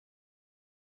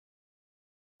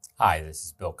Hi, this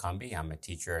is Bill Cumby. I'm a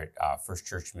teacher at First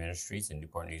Church Ministries in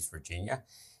Newport News, Virginia,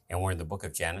 and we're in the book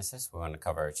of Genesis. We're going to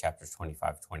cover chapters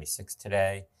 25 26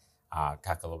 today,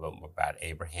 talk a little bit more about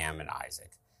Abraham and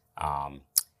Isaac.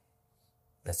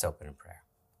 Let's open in prayer.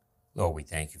 Lord, we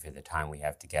thank you for the time we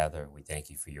have together. We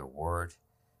thank you for your word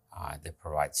that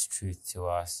provides truth to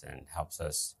us and helps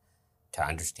us to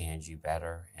understand you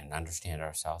better and understand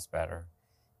ourselves better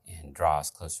and draw us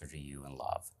closer to you in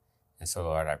love. And so,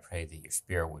 Lord, I pray that your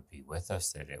Spirit would be with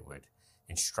us, that it would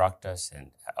instruct us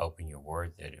and open your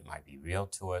word, that it might be real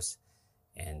to us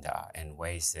and in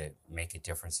ways that make a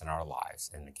difference in our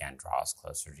lives. And again, draw us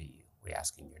closer to you. We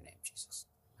ask in your name, Jesus.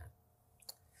 Amen.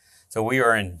 So we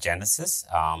are in Genesis.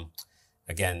 God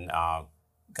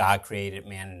created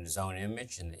man in his own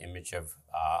image. In the image of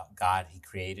God, he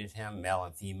created him, male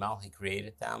and female, he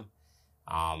created them.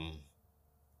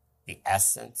 The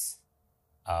essence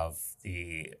of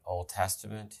the Old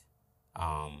Testament,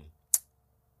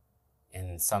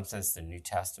 in some sense, the New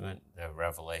Testament, the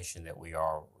revelation that we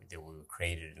were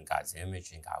created in God's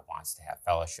image, and God wants to have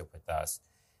fellowship with us,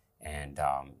 and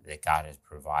that God has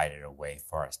provided a way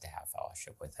for us to have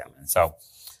fellowship with Him. And so,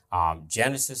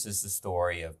 Genesis is the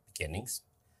story of beginnings,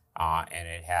 and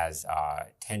it has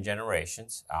 10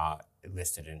 generations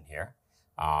listed in here,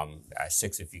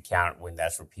 6 if you count when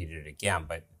that's repeated again.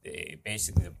 But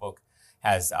basically, the book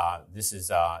has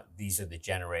these are the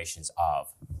generations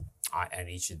of, and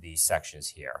each of these sections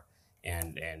here,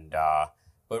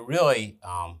 but really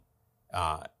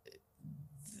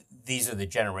these are the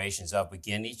generations of.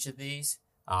 Begin each of these,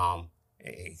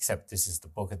 except this is the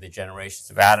book of the generations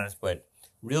of Adam. But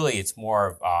really, it's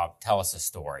more of tell us a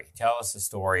story. Tell us a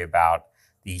story about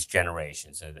these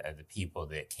generations of the people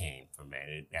that came from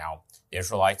it. Now, the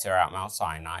Israelites are at Mount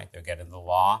Sinai. They're getting the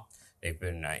law. They've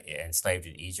been enslaved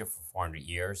in Egypt for 400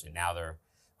 years, and now they're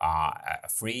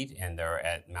freed, and they're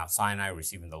at Mount Sinai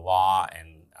receiving the law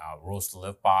and rules to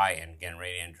live by, and getting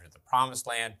ready to enter the promised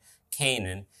land,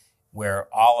 Canaan, where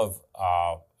all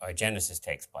of Genesis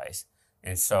takes place.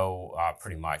 And so,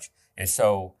 pretty much. And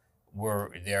so,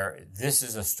 we're there. This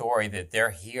is a story that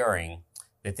they're hearing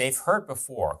that they've heard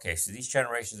before. Okay, so these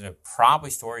generations are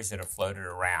probably stories that have floated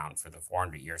around for the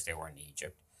 400 years they were in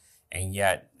Egypt, and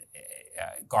yet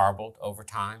garbled over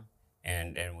time,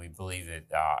 and we believe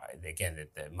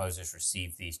that Moses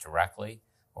received these directly,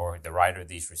 or the writer of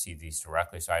these received these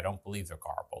directly. So I don't believe they're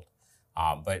garbled,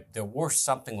 but there were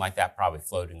something like that probably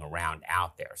floating around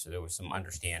out there. So there was some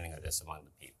understanding of this among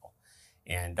the people,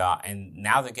 and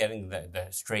now they're getting the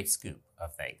straight scoop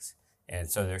of things, and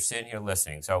so they're sitting here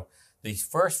listening. So these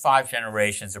first 5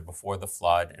 generations are before the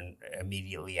flood and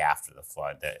immediately after the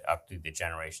flood, up through the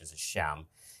generations of Shem.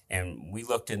 And we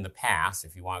looked in the past,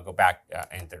 if you want to go back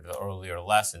into the earlier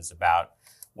lessons about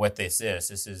what this is.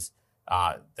 This is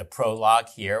the prologue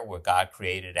here, where God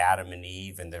created Adam and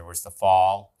Eve, and there was the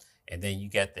fall. And then you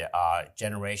get the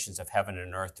generations of heaven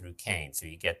and earth through Cain. So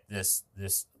you get this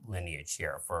lineage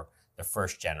here for the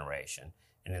first generation.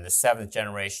 And in the 7th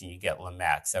generation, you get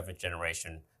Lamech, 7th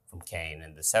generation from Cain.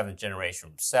 And the 7th generation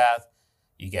from Seth,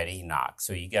 you get Enoch.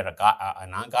 So you get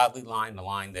an ungodly line, a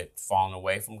line that's fallen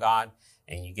away from God,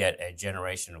 and you get a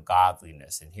generation of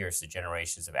godliness. And here's the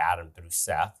generations of Adam through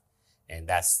Seth, and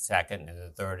that's second. And the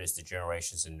third is the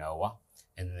generations of Noah,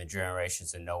 and then the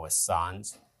generations of Noah's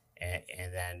sons, and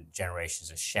then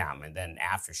generations of Shem. And then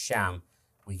after Shem,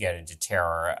 we get into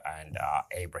Terah and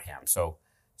Abraham. So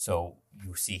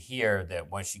you see here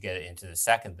that once you get into the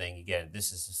second thing,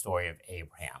 this is the story of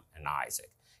Abraham and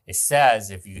Isaac. It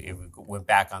says, if we went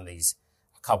back on these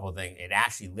a couple of things, it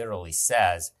actually literally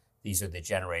says these are the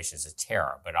generations of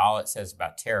Terah. But all it says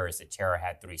about Terah is that Terah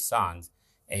had 3 sons.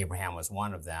 Abraham was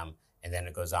one of them. And then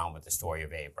it goes on with the story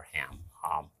of Abraham.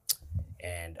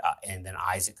 And then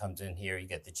Isaac comes in here. You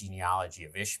get the genealogy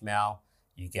of Ishmael.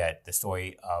 You get the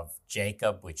story of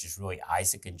Jacob, which is really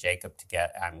Isaac and Jacob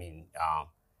together.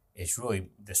 It's really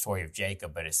the story of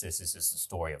Jacob, but this is the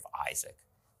story of Isaac.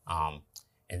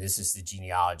 And this is the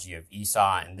genealogy of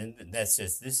Esau. And then that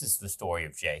says this is the story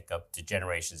of Jacob, the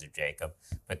generations of Jacob.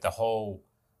 But the whole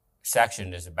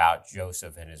section is about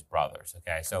Joseph and his brothers.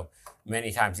 Okay, so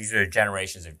many times these are the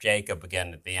generations of Jacob.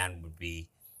 Again, at the end would be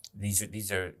these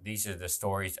are the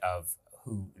stories of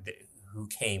who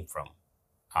came from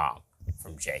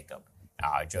Jacob,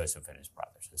 Joseph and his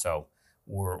brothers. And so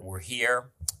we're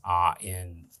here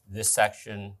in this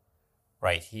section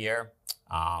right here.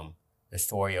 The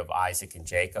story of Isaac and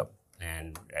Jacob,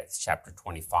 and it's chapter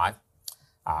 25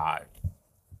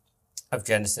 of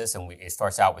Genesis, and it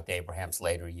starts out with Abraham's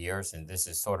later years, and this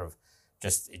is sort of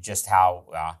just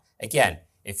how, again,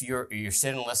 if you're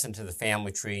sitting and listen to the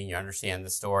family tree and you understand the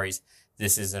stories,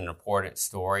 this is an important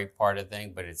story part of the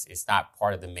thing, but it's not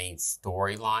part of the main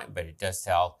storyline, but it does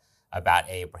tell about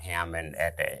Abraham and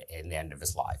at the end of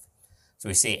his life. So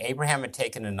we see Abraham had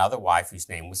taken another wife whose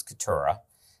name was Keturah,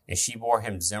 and she bore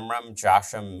him Zimram,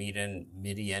 Josham, Medan,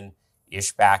 Midian,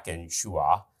 Ishbak, and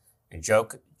Shuah. And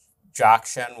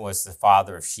Jokshan was the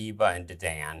father of Sheba and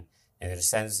Dedan, and the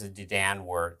descendants of Dedan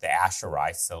were the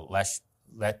Asherites, the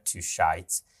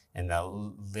Letushites, and the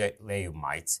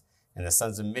Leumites. And the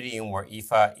sons of Midian were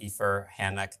Ephah, Epher,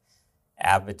 Hanok,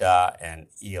 Abidah, and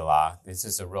Elah. This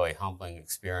is a really humbling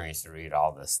experience to read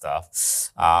all this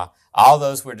stuff. All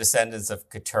those were descendants of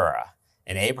Keturah.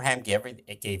 And Abraham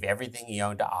gave everything he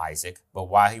owned to Isaac, but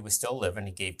while he was still living,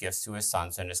 he gave gifts to his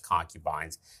sons and his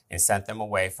concubines and sent them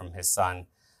away from his son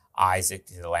Isaac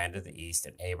to the land of the east,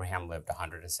 and Abraham lived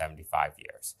 175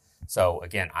 years. So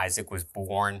again, Isaac was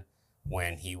born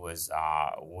when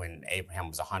Abraham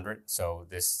was 100. So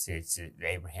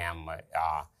Abraham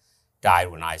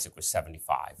died when Isaac was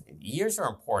 75. Years are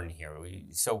important here.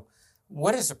 So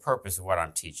what is the purpose of what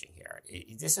I'm teaching here?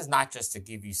 This is not just to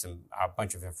give you a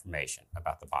bunch of information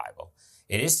about the Bible.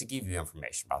 It is to give you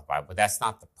information about the Bible, but that's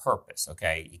not the purpose,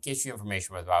 okay? It gives you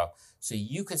information about the Bible so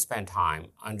you can spend time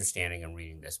understanding and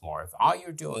reading this more. If all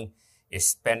you're doing is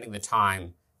spending the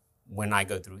time when I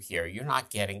go through here, you're not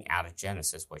getting out of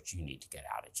Genesis what you need to get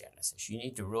out of Genesis. You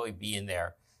need to really be in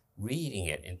there reading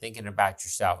it and thinking about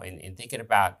yourself and thinking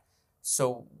about,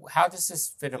 so how does this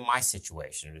fit in my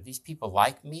situation? Are these people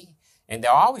like me? And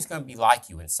they're always going to be like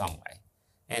you in some way.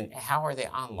 And how are they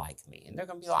unlike me? And they're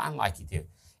going to be unlike you too.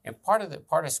 And part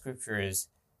of Scripture is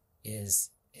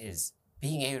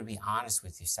being able to be honest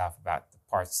with yourself about the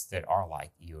parts that are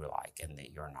like you like and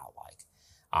that you're not like.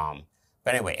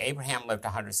 But anyway, Abraham lived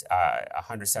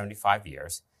 175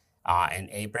 years, and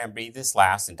Abraham breathed his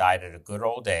last and died at a good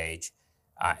old age,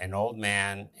 an old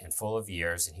man and full of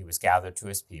years, and he was gathered to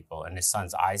his people. And his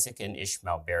sons Isaac and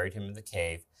Ishmael buried him in the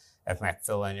cave of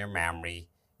Machpelah near Mamre,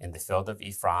 in the field of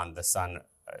Ephron, the son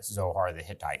of Zohar the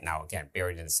Hittite. Now, again,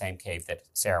 buried in the same cave that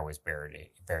Sarah was buried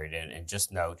in. And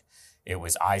just note, it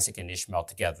was Isaac and Ishmael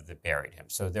together that buried him.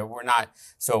 So there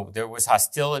was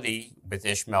hostility with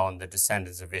Ishmael and the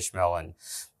descendants of Ishmael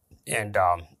and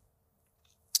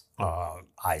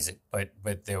Isaac, but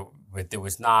there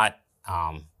was not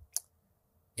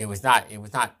it was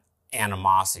not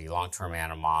animosity, long-term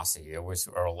animosity. It was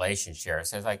a relationship.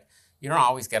 So it's like, you don't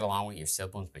always get along with your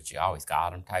siblings, but you always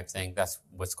got them type thing. That's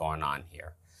what's going on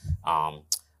here.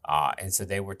 And so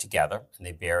they were together, and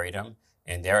they buried him.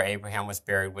 And there Abraham was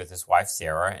buried with his wife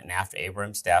Sarah. And after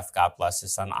Abraham's death, God blessed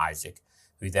his son Isaac,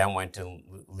 who then went to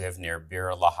live near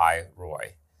Beer Lahai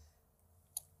Roi.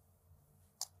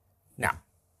 Now,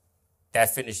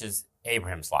 that finishes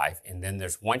Abraham's life. And then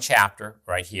there's one chapter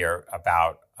right here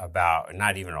about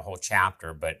not even a whole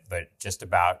chapter, but just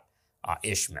about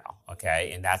Ishmael,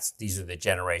 okay? And these are the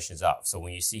generations of. So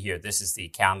when you see here, this is the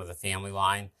account of the family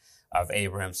line of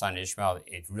Abraham's son Ishmael.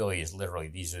 It really is literally,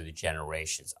 these are the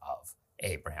generations of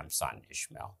Abraham's son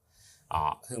Ishmael,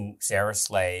 whom Sarah's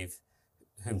slave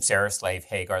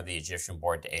Hagar the Egyptian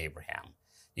bore to Abraham.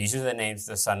 These are the names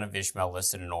of the son of Ishmael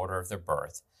listed in order of their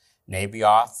birth.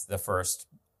 Nebaioth, the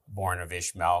firstborn of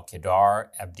Ishmael,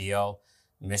 Kedar, Abdiel,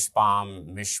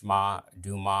 Mishbam, Mishma,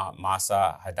 Duma,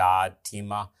 Masa, Hadad,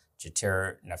 Tema,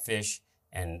 Jeter, Naphish,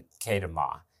 and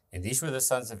Kedemah. And these were the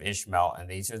sons of Ishmael, and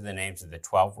these are the names of the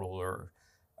 12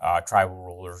 tribal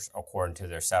rulers according to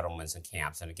their settlements and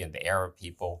camps. And again, the Arab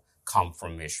people come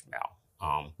from Ishmael.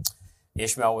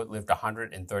 Ishmael lived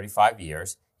 135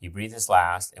 years. He breathed his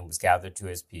last and was gathered to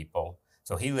his people.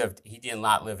 So he did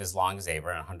not live as long as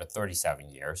Abraham, 137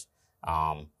 years,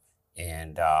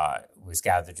 and was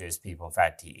gathered to his people. In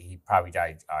fact, he probably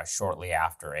died shortly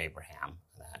after Abraham.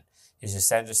 His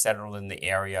descendants settled in the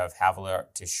area of Havilah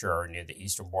to Shur, near the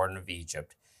eastern border of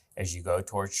Egypt, as you go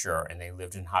towards Shur, and they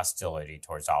lived in hostility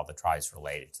towards all the tribes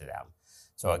related to them.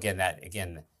 So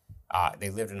they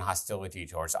lived in hostility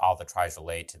towards all the tribes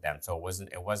related to them. So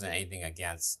it wasn't anything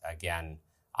against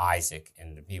Isaac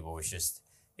and the people.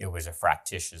 It was a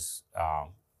fractious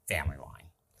family line.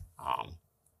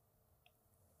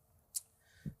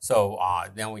 So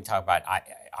then we talk about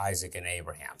Isaac and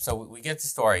Abraham. So we get the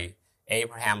story.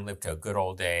 Abraham lived to a good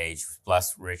old age, was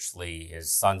blessed richly.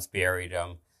 His sons buried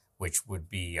him, which would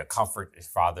be a comfort to his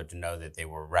father to know that they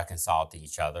were reconciled to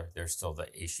each other. There's still the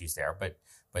issues there,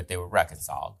 but they were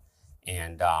reconciled.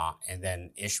 And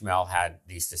then Ishmael had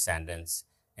these descendants.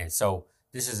 And so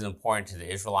this is important to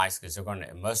the Israelites because a lot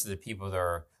of the people that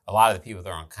are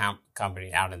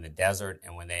accompanied out in the desert,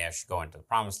 and when they actually go into the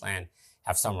promised land,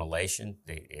 have some relation.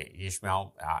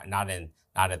 Ishmael,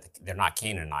 they're not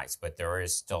Canaanites, but there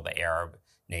is still the Arab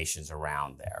nations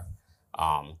around there.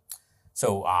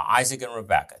 So Isaac and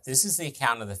Rebekah. This is the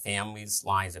account of the family's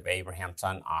lines of Abraham's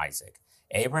son Isaac.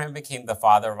 Abraham became the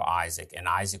father of Isaac, and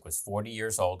Isaac was 40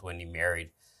 years old when he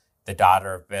married the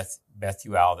daughter of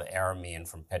Bethuel the Aramean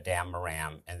from Padan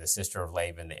Aram, and the sister of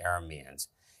Laban the Arameans.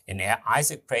 And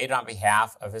Isaac prayed on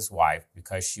behalf of his wife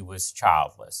because she was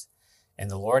childless. And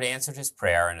the Lord answered his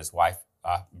prayer, and his wife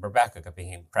Rebekah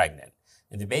became pregnant.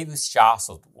 And the babies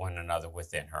jostled one another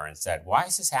within her and said, "Why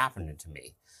is this happening to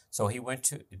me?" So she went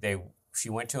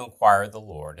to inquire of the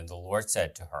Lord, and the Lord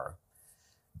said to her,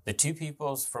 "The two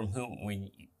peoples from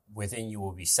whom within you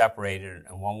will be separated,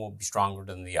 and one will be stronger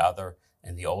than the other,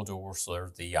 and the older will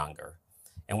serve the younger."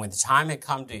 And when the time had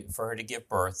come for her to give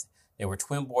birth, there were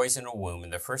twin boys in her womb,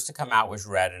 and the first to come out was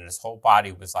red, and his whole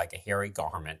body was like a hairy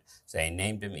garment. So they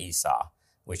named him Esau,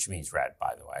 which means red,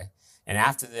 by the way. And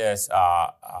after this,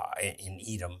 in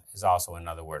Edom is also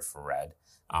another word for red.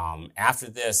 After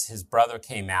this, his brother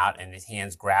came out, and his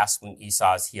hands grasping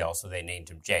Esau's heel, so they named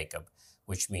him Jacob,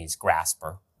 which means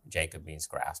grasper. Jacob means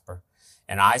grasper.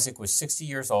 And Isaac was 60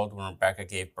 years old when Rebekah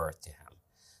gave birth to him.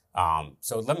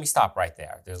 So let me stop right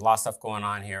there. There's a lot of stuff going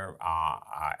on here.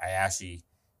 I actually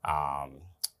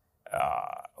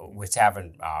was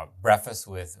having breakfast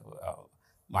with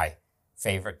my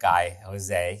favorite guy,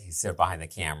 Jose. He's sitting behind the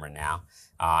camera now.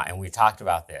 And we talked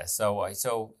about this. So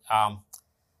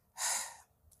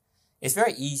it's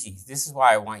very easy. This is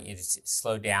why I want you to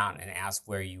slow down and ask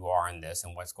where you are in this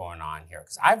and what's going on here.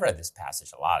 Because I've read this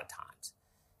passage a lot of times,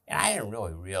 and I didn't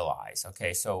really realize.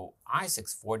 Okay, so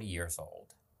Isaac's 40 years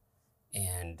old,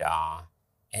 and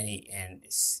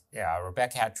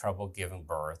Rebekah had trouble giving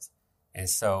birth, and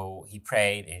so he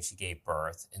prayed, and she gave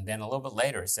birth. And then a little bit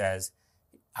later, it says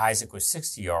Isaac was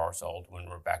 60 years old when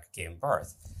Rebekah gave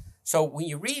birth. So when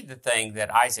you read the thing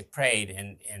that Isaac prayed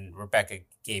and Rebekah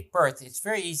gave birth, it's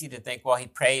very easy to think, well, he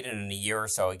prayed and in a year or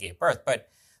so he gave birth.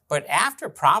 But after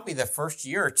probably the first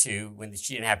year or two, when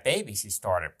she didn't have babies, he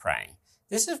started praying.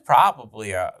 This is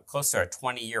probably close to a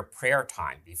 20-year prayer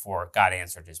time before God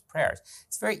answered his prayers.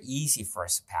 It's very easy for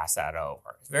us to pass that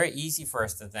over. It's very easy for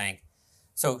us to think,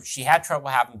 so she had trouble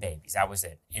having babies. That was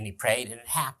it. And he prayed and it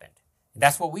happened. And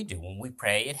that's what we do. When we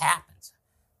pray, it happens.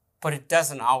 But it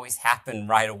doesn't always happen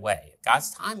right away. God's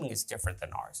timing is different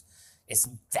than ours. It's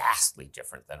vastly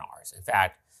different than ours. In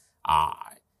fact,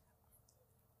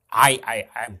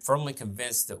 I'm firmly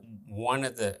convinced that one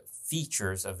of the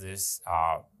features of this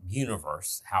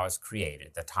universe, how it's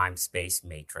created, the time-space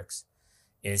matrix,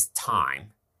 is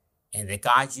time. And that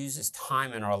God uses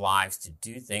time in our lives to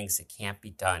do things that can't be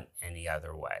done any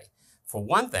other way. For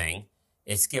one thing,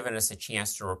 it's given us a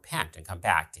chance to repent and come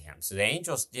back to him. So the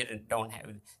angels they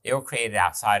were created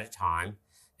outside of time.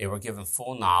 They were given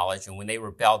full knowledge, and when they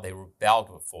rebelled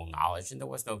with full knowledge, and there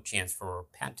was no chance for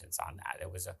repentance on that.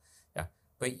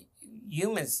 But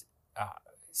humans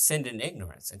sinned in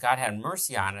ignorance, and God had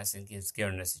mercy on us and has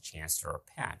given us a chance to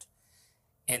repent.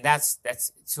 And that's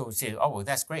so we say, oh, well,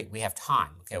 that's great. We have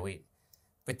time. Okay,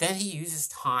 but then he uses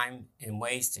time in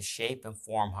ways to shape and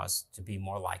form us to be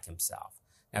more like himself.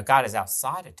 Now, God is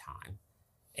outside of time,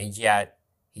 and yet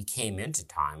he came into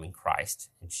time in Christ,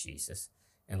 in Jesus,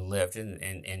 and lived.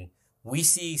 And we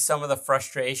see some of the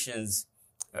frustrations.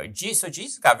 So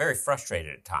Jesus got very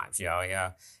frustrated at times.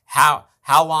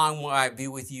 How long will I be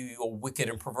with you, you wicked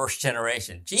and perverse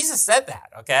generation? Jesus said that,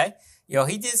 okay?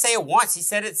 He didn't say it once. He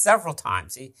said it several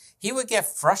times. He would get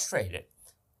frustrated.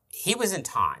 He was in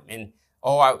time, and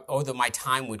that my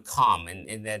time would come,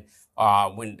 and then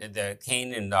when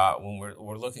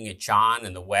we're looking at John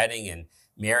and the wedding, and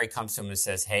Mary comes to him and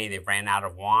says, "Hey, they ran out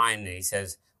of wine," and he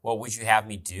says, "What would you have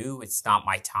me do? It's not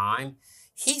my time."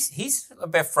 He's a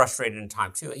bit frustrated in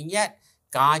time too, and yet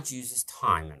God uses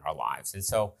time in our lives, and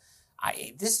so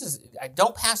I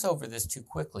don't pass over this too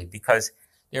quickly, because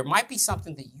there might be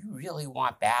something that you really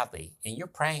want badly, and you're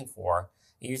praying for,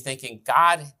 and you're thinking,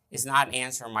 God is not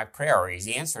answering my prayer, or he's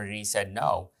answered and he said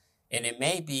no. And it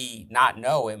may be not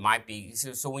no, it might be,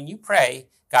 so when you pray,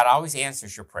 God always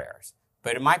answers your prayers.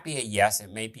 But it might be a yes,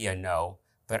 it may be a no,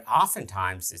 but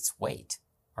oftentimes it's wait,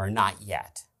 or not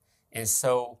yet. And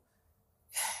so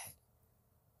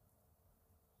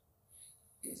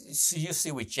you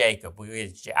see with Jacob,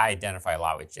 I identify a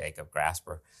lot with Jacob,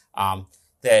 grasper,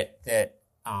 that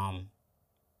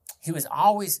he was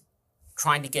always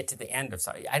trying to get to the end of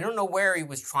something. I don't know where he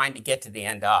was trying to get to the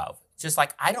end of. Just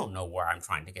like I don't know where I'm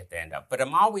trying to get the end of. But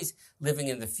I'm always living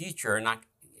in the future and not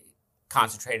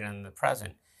concentrating on the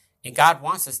present. And God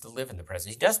wants us to live in the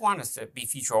present. He does want us to be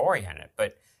future-oriented,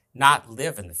 but not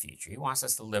live in the future. He wants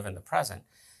us to live in the present.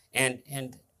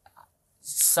 And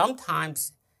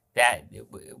sometimes that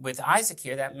with Isaac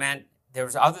here, that meant there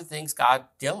was other things God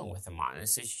dealing with him on. And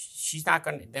so they're not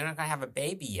going to have a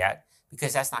baby yet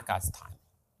because that's not God's time.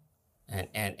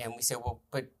 And we say, well,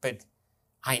 but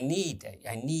I need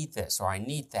this or I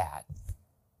need that.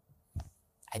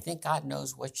 I think God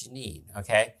knows what you need,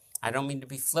 okay? I don't mean to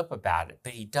be flip about it,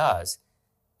 but he does.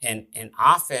 And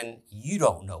often you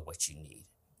don't know what you need.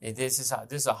 This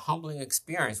is a humbling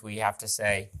experience where you have to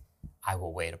say, I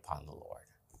will wait upon the Lord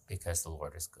because the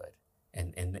Lord is good.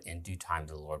 And in due time,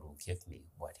 the Lord will give me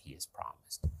what he has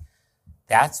promised.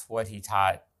 That's what he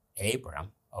taught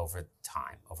Abram over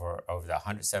time, over the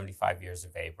 175 years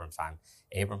of Abram's time.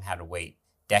 Abram had to wait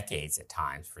decades at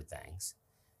times for things.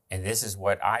 And this is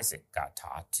what Isaac got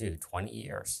taught too, 20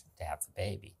 years to have the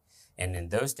baby. And in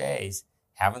those days,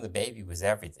 having the baby was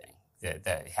everything.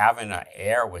 Having an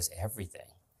heir was everything.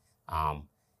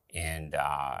 And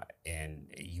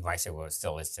you might say, well, it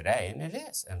still is today. And it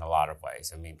is in a lot of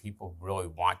ways. I mean, people really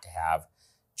want to have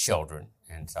children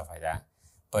and stuff like that.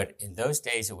 But in those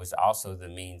days, it was also the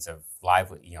means of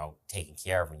taking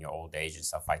care of in your old age and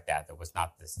stuff like that. There was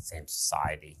not the same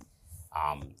society,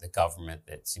 the government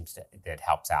that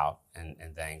helps out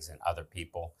and things, and other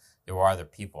people. There were other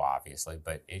people, obviously,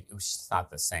 but it was just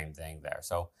not the same thing there.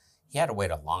 So he had to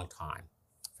wait a long time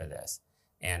for this.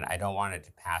 And I don't want it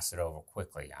to pass it over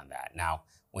quickly on that. Now,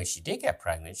 when she did get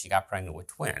pregnant, she got pregnant with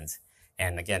twins.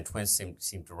 And again, twins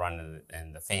seem to run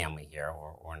in the family here.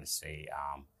 We're going to see,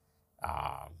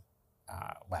 I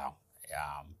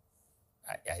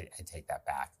take that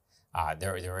back.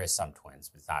 There is some twins,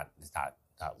 but it's not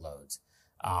loads.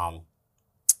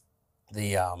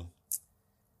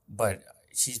 But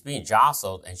she's being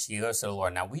jostled, and she goes to the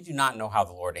Lord. Now, we do not know how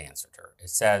the Lord answered her. It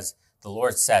says, the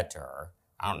Lord said to her,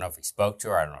 I don't know if he spoke to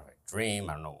her. I don't know if it was a dream.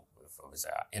 I don't know if it was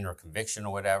an inner conviction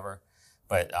or whatever.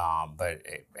 But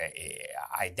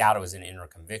I doubt it was an inner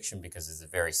conviction because it's a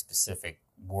very specific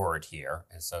word here.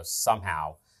 And so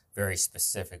somehow very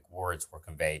specific words were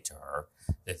conveyed to her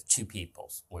that two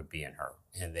peoples would be in her.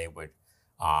 And they would,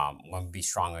 one would be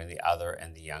stronger than the other,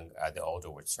 and the older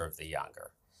would serve the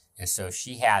younger. And so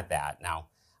she had that. Now,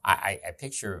 I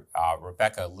picture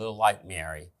Rebecca a little like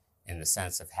Mary, in the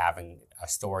sense of having a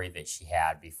story that she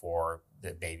had before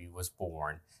the baby was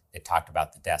born that talked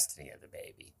about the destiny of the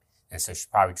baby. And so she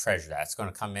probably treasured that. It's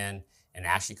going to come in and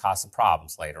actually cause some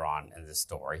problems later on in this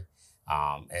story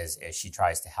as she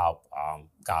tries to help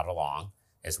God along,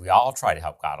 as we all try to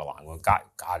help God along. Well, God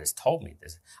has told me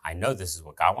this. I know this is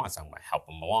what God wants. I'm going to help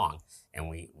him along. And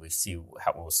we'll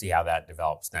see how that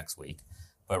develops next week.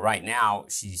 But right now,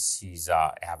 she's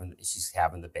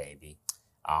having the baby.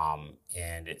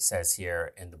 And it says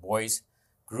here, and the boys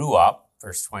grew up,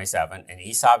 verse 27, and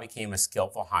Esau became a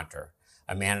skillful hunter,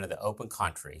 a man of the open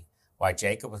country, while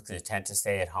Jacob was content to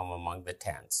stay at home among the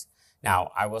tents.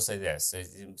 Now, I will say this,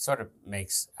 it sort of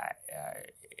makes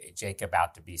Jacob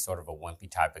out to be sort of a wimpy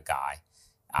type of guy.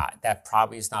 That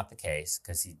probably is not the case,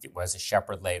 because he was a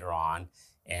shepherd later on,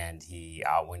 and he,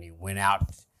 when he went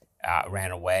out,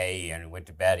 ran away and went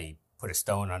to bed, he put a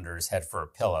stone under his head for a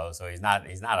pillow, so he's not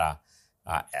a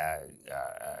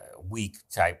weak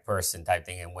type person type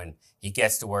thing. And when he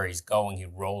gets to where he's going, he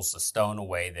rolls the stone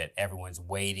away that everyone's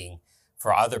waiting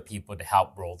for other people to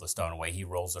help roll the stone away. He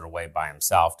rolls it away by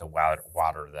himself to water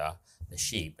the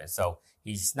sheep. And so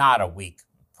he's not a weak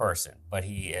person, but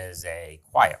he is a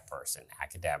quiet person,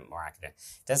 academic. It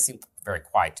doesn't seem very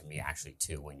quiet to me, actually,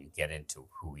 too, when you get into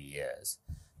who he is.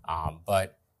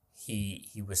 But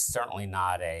he was certainly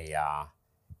not he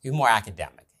was more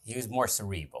academic. He was more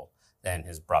cerebral than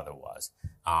his brother was.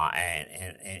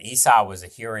 And Esau was a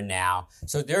here and now.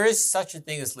 So there is such a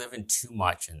thing as living too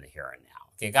much in the here and now.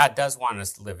 Okay, God does want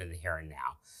us to live in the here and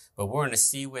now. But we're going to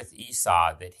see with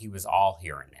Esau that he was all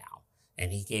here and now.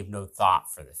 And he gave no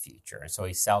thought for the future. And so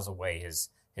he sells away his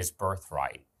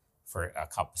birthright for a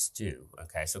cup of stew.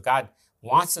 Okay, so God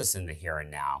wants us in the here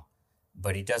and now,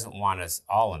 but he doesn't want us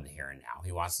all in the here and now.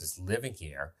 He wants us living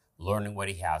here, learning what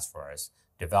he has for us,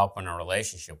 developing a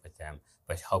relationship with him,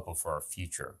 but hoping for a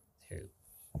future too.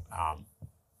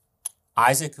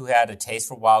 Isaac, who had a taste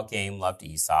for wild game, loved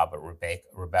Esau, but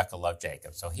Rebekah loved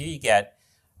Jacob. So here you get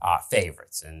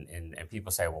favorites. And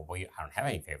people say, well, I don't have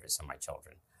any favorites in my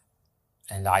children.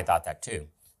 And I thought that too.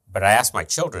 But I asked my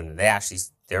children, and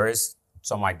there is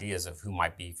some ideas of who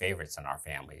might be favorites in our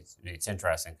family. It's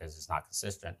interesting because it's not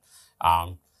consistent.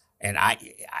 And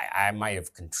I might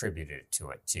have contributed to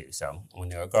it too. So when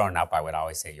they were growing up, I would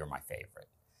always say, you're my favorite.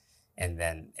 And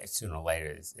then sooner or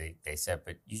later, they said,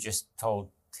 but you just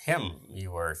told him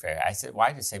you were a favorite. I said, why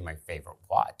did you say my favorite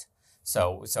what?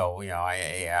 So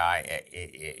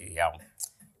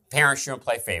parents shouldn't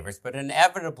play favorites, but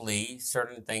inevitably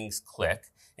certain things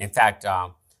click. In fact,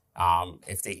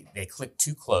 if they click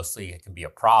too closely, it can be a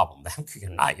problem. They're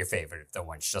not your favorite if the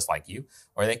one's just like you,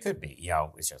 or they could be.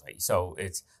 It's just like so.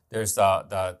 There's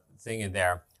the thing in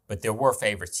there, but there were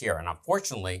favorites here, and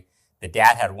unfortunately, the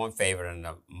dad had one favorite and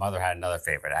the mother had another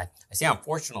favorite. I say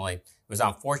unfortunately. It was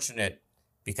unfortunate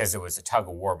because it was a tug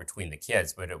of war between the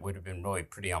kids, but it would have been really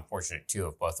pretty unfortunate too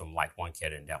if both of them liked one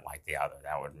kid and didn't like the other.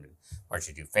 That would have been hard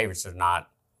to do. Favorites are not.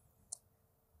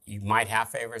 You might have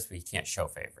favorites, but you can't show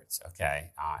favorites.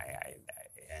 Okay,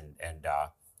 and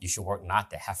you should work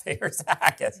not to have favorites.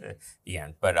 I guess at the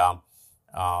end, but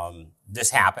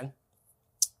this happened,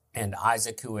 and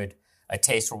Isaac, who had a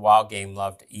taste for wild game,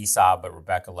 loved Esau, but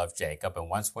Rebekah loved Jacob. And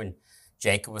once when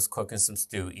Jacob was cooking some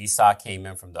stew, Esau came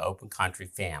in from the open country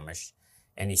famished,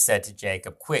 and he said to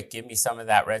Jacob, "Quick, give me some of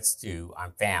that red stew.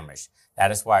 I'm famished." That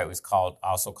is why it was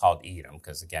also called Edom,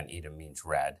 because again, Edom means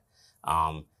red.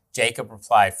 Jacob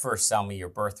replied, "First, sell me your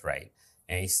birthright."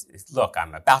 And he said, "Look,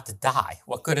 I'm about to die.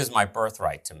 What good is my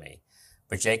birthright to me?"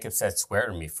 But Jacob said, "Swear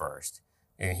to me first."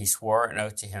 And he swore an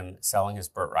oath to him, selling his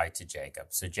birthright to Jacob.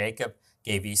 So Jacob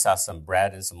gave Esau some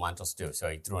bread and some lentil stew. So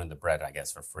he threw in the bread, I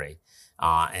guess, for free.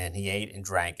 And he ate and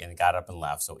drank and got up and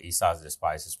left. So Esau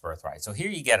despised his birthright. So here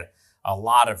you get a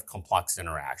lot of complex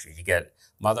interactions. You get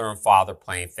mother and father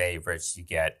playing favorites. You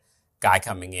get guy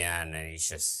coming in and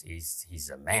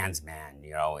he's a man's man.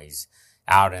 He's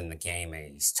out in the game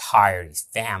and he's tired, he's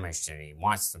famished, and he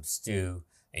wants some stew.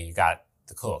 And you got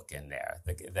the cook in there,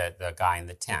 the guy in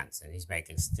the tents, and he's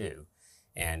making stew.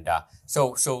 And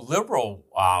so liberal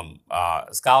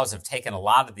scholars have taken a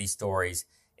lot of these stories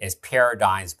as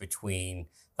paradigms between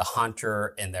the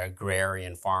hunter and the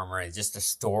agrarian farmer, and just a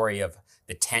story of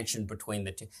the tension between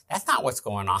the two. That's not what's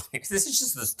going on. This is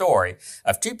just the story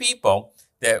of two people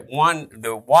that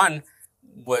the one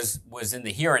was in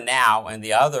the here and now, and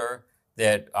the other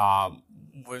that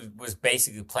was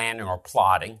basically planning or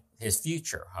plotting his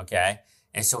future. Okay,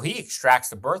 and so he extracts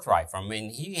the birthright from him,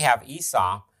 and he have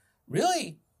Esau.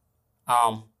 Really,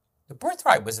 the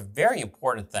birthright was a very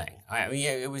important thing. I mean,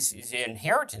 it was an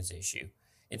inheritance issue.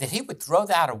 And that he would throw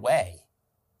that away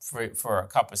for a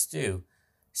cup of stew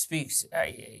speaks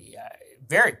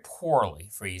very poorly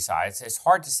for Esau. It's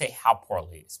hard to say how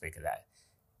poorly to speak of that.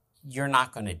 You're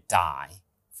not going to die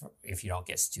if you don't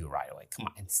get stew right away. Come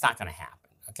on, it's not going to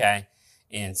happen, okay?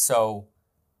 And so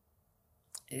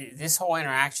this whole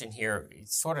interaction here, it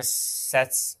sort of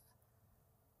sets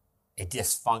a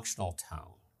dysfunctional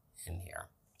tone in here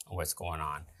of what's going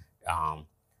on.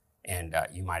 And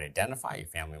you might identify, your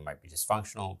family might be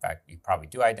dysfunctional. In fact, you probably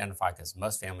do identify because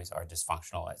most families are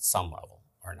dysfunctional at some level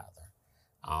or another.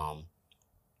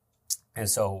 And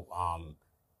so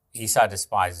Esau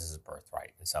despises his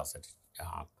birthright and sells it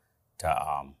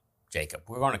to Jacob.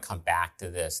 We're going to come back to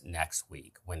this next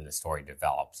week when the story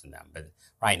develops in them. But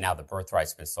right now, the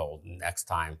birthright's been sold. Next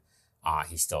time,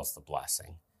 he steals the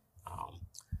blessing.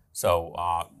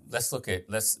 So let's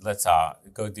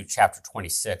go through chapter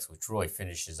 26, which really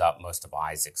finishes up most of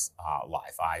Isaac's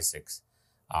life. Isaac's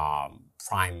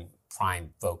prime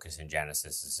focus in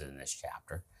Genesis is in this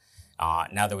chapter.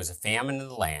 Now there was a famine in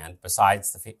the land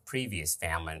besides the previous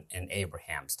famine in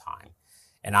Abraham's time,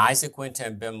 and Isaac went to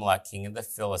Abimelech, king of the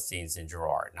Philistines, in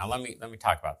Gerar. Now let me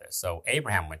talk about this. So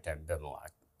Abraham went to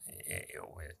Abimelech.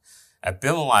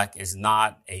 Abimelech is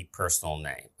not a personal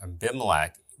name.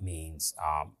 Abimelech means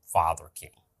father king,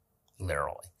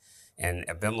 literally. And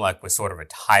Abimelech was sort of a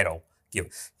title given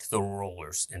to the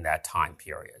rulers in that time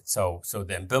period. So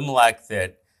the Abimelech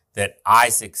that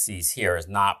Isaac sees here is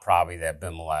not probably the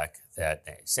Abimelech that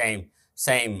same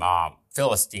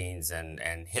Philistines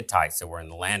and Hittites that were in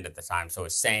the land at the time. So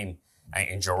it's same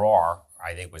in Gerar,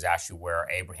 I think, was actually where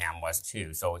Abraham was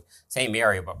too. So same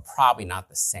area, but probably not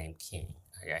the same king.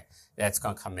 Okay, that's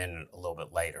going to come in a little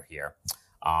bit later here.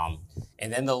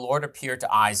 And then the Lord appeared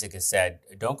to Isaac and said,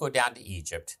 "Don't go down to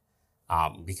Egypt,"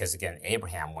 because again,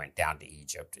 Abraham went down to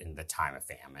Egypt in the time of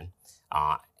famine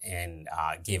and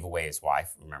gave away his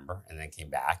wife, remember, and then came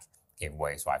back, gave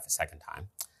away his wife a second time.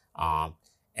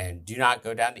 And do not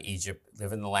go down to Egypt,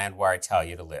 live in the land where I tell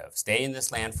you to live. Stay in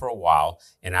this land for a while,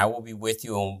 and I will be with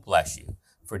you and will bless you.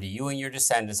 For to you and your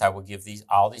descendants I will give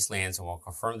all these lands and will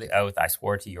confirm the oath I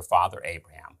swore to your father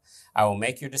Abraham. I will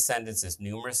make your descendants as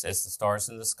numerous as the stars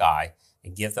in the sky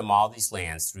and give them all these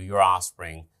lands through your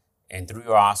offspring. And through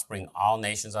your offspring, all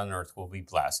nations on earth will be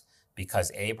blessed,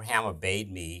 because Abraham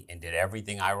obeyed me and did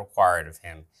everything I required of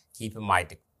him, keeping my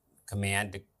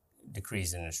command,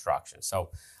 decrees, and instructions.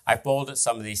 So I bolded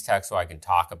some of these texts so I can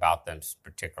talk about them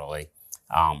particularly.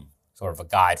 So sort of a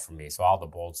guide for me. So all the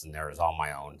bolds in there is all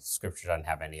my own. Scripture doesn't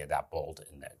have any of that bold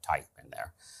in the type in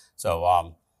there.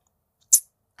 So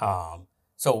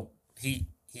so he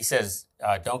says,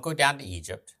 don't go down to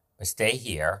Egypt, but stay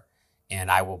here, and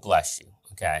I will bless you.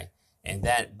 Okay. And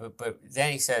then, but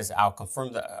then he says, I'll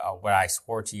confirm what I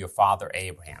swore to your father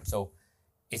Abraham. So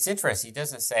it's interesting. He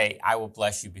doesn't say, I will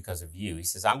bless you because of you. He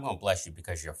says, I'm going to bless you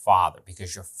because your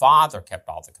father kept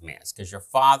all the commands, because your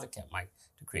father kept my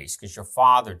decrees, because your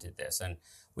father did this. And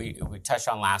we touched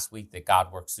on last week that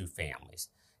God works through families.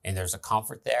 And there's a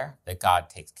comfort there that God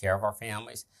takes care of our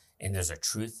families. And there's a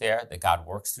truth there that God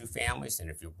works through families. And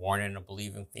if you're born in a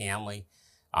believing family,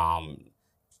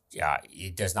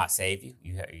 it does not save you.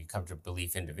 You come to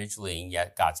belief individually, and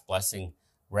yet God's blessing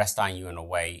rests on you in a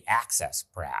way. Access,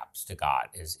 perhaps, to God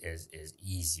is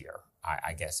easier,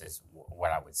 I guess is what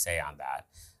I would say on that.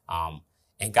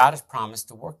 And God has promised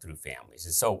to work through families.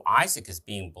 And so Isaac is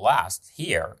being blessed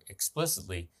here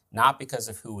explicitly, not because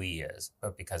of who he is,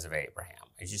 but because of Abraham.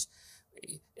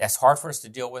 That's hard for us to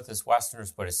deal with as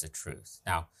Westerners, but it's the truth.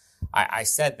 Now, I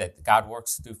said that God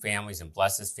works through families and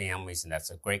blesses families, and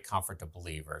that's a great comfort to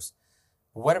believers.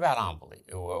 But what about unbelief?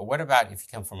 What about if you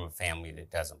come from a family that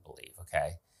doesn't believe,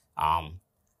 okay?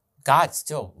 God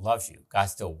still loves you. God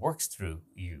still works through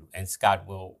you, and God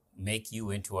will make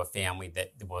you into a family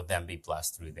that will then be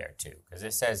blessed through there too. Because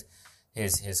it says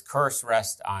his curse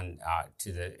rests on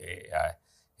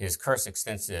his curse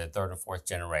extends to the third and fourth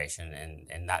generation,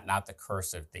 and not the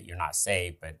curse of that you're not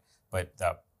saved, but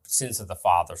the sins of the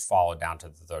fathers follow down to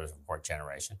the third and fourth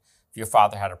generation. If your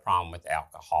father had a problem with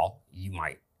alcohol, you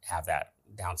might have that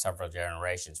down several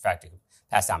generations. In fact, it can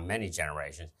pass down many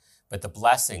generations, but the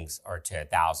blessings are to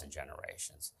 1,000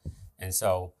 generations. And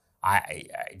so I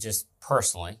just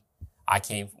personally,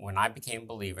 when I became a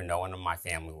believer, no one in my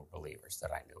family were believers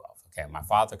that I knew of. Okay, my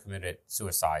father committed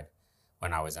suicide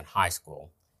when I was in high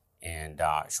school, and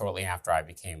shortly after I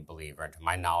became a believer, and to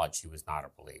my knowledge, he was not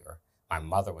a believer. My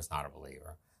mother was not a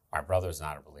believer. My brother was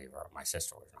not a believer. My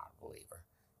sister was not a believer.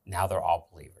 Now they're all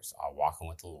believers, all walking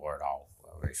with the Lord, all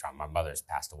very strong. My mother's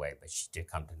passed away, but she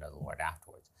did come to know the Lord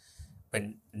afterwards. But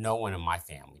no one in my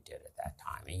family did at that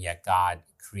time. And yet God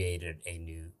created a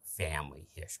new family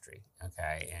history,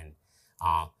 okay? And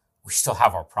we still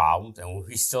have our problems, and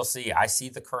I see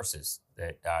the curses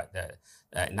that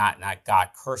not God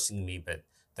cursing me, but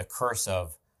the curse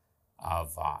of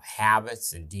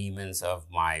habits and demons of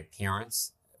my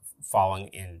parents falling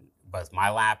in both my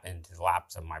lap and to the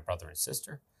laps of my brother and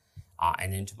sister,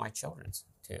 and into my children's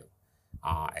too,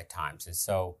 at times. And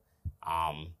so,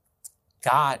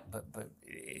 God, but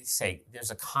say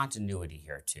there's a continuity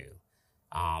here too.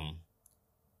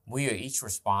 We are each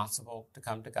responsible to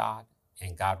come to God,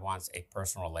 and God wants a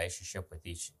personal relationship with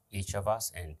each of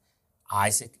us. And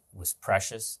Isaac was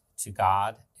precious to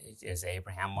God, as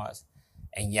Abraham was.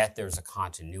 And yet there's a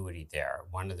continuity there.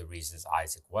 One of the reasons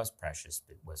Isaac was precious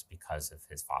was because of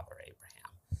his father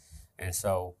Abraham. And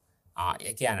so,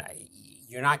 again,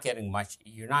 you're not getting what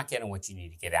you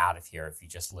need to get out of here if you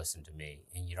just listen to me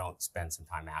and you don't spend some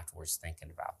time afterwards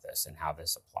thinking about this and how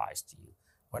this applies to you.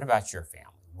 What about your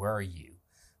family? Where are you?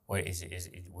 What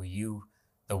were you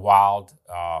the wild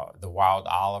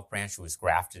olive branch who was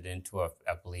grafted into a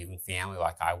believing family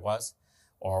like I was?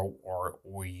 Or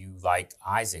were you like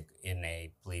Isaac in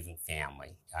a believing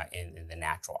family in the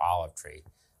natural olive tree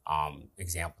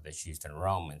example that's used in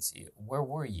Romans? Where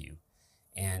were you?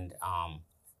 And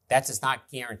that does not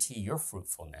guarantee your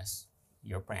fruitfulness,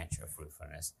 your branch of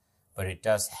fruitfulness, but it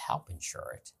does help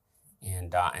ensure it.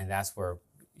 And that's where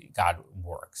God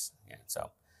works. And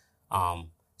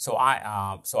so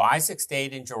Isaac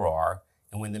stayed in Gerar,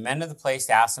 and when the men of the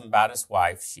place asked him about his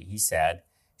wife, he said,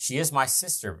 "She is my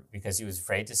sister," because he was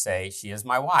afraid to say, "She is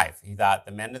my wife." He thought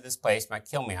the men of this place might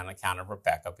kill me on account of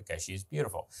Rebekah because she is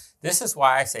beautiful. This is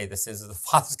why I say the sins of the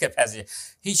fathers get passed.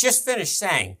 He's just finished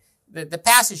saying, the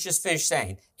passage just finished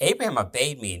saying, Abraham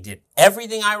obeyed me and did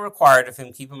everything I required of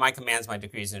him, keeping my commands, my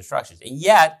decrees, and instructions. And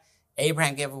yet,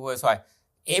 Abraham gave away his wife.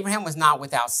 Abraham was not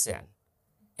without sin.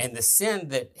 And the sin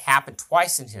that happened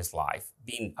twice in his life,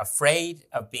 being afraid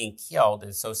of being killed,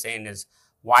 and so saying his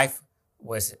wife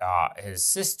was his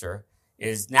sister,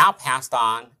 is now passed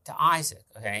on to Isaac.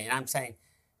 Okay, and I'm saying,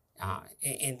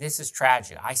 and this is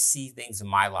tragic. I see things in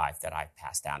my life that I've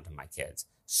passed down to my kids.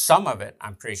 Some of it,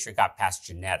 I'm pretty sure, got passed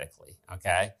genetically.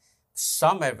 Okay,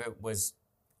 some of it was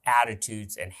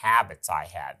attitudes and habits I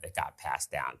had that got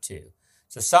passed down too.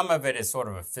 So some of it is sort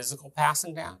of a physical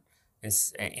passing down,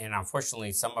 and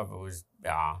unfortunately, some of it was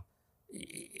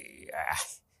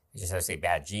just have to say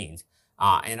bad genes.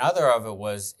 And other of it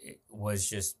was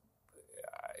just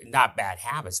not bad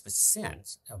habits, but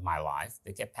sins of my life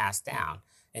that get passed down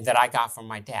and that I got from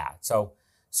my dad. So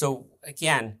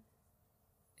again,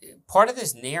 part of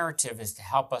this narrative is to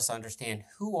help us understand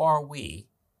who are we,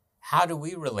 how do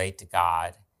we relate to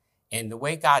God, and the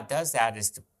way God does that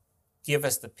is to give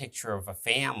us the picture of a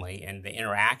family and the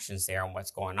interactions there and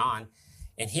what's going on.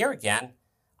 And here again,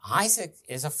 Isaac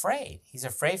is afraid. He's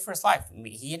afraid for his life.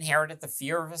 He inherited the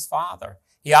fear of his father.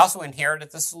 He also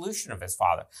inherited the solution of his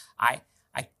father. I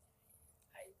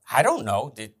don't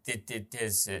know. Did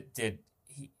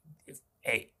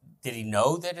he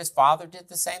know that his father did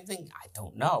the same thing? I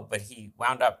don't know, but he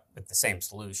wound up with the same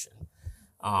solution.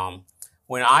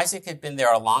 When Isaac had been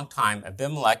there a long time,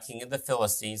 Abimelech, king of the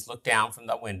Philistines, looked down from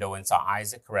the window and saw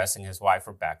Isaac caressing his wife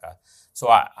Rebekah. So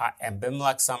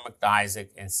Abimelech summoned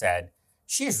Isaac and said,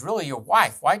 "She is really your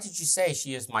wife. Why did you say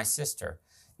she is my sister?"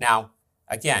 Now,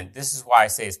 again, this is why I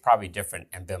say it's probably different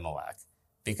Abimelech,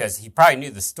 because he probably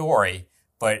knew the story,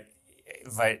 but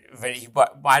he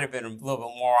might have been a little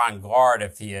bit more on guard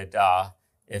if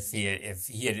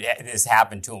this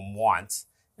happened to him once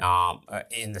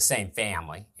in the same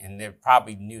family, and they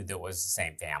probably knew there was the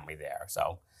same family there.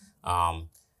 So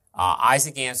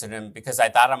Isaac answered him, "Because I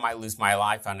thought I might lose my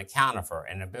life on account of her."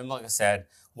 And Abimelech said,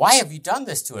 "Why have you done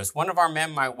this to us? One of our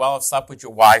men might well have slept with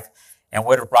your wife and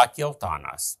would have brought guilt on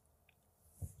us."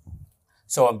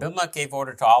 So Abimelech gave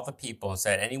order to all the people and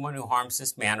said, "Anyone who harms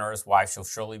this man or his wife shall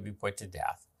surely be put to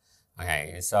death."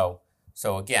 Okay, and so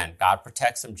again, God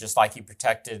protects him just like he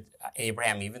protected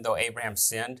Abraham, even though Abraham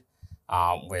sinned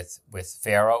with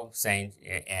Pharaoh saying,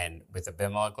 and with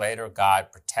Abimelech later,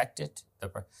 God protected.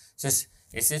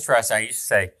 It's interesting. I used to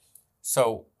say,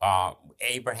 so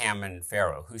Abraham and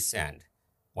Pharaoh, who sinned?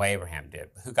 Well, Abraham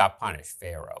did. Who got punished?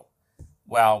 Pharaoh.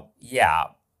 Well,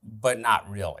 yeah, but not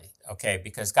really. Okay,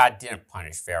 because God didn't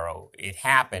punish Pharaoh. It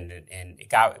happened, and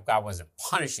God wasn't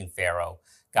punishing Pharaoh.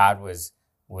 God was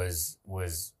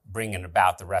bringing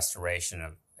about the restoration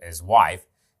of his wife,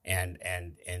 and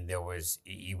there was,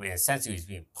 in a sense, he was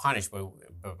being punished.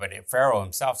 But Pharaoh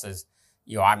himself says,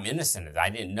 "I'm innocent of it. I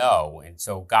didn't know," and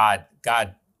so God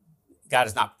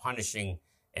is not punishing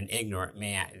an ignorant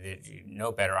man that you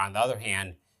know better. On the other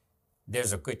hand,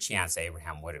 there's a good chance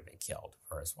Abraham would have been killed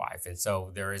for his wife. And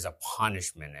so there is a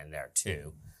punishment in there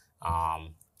too.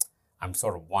 I'm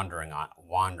sort of wandering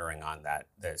on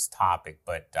this topic,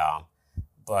 but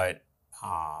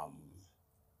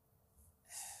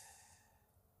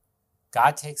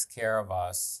God takes care of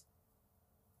us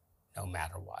no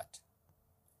matter what.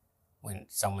 When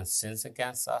someone sins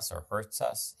against us or hurts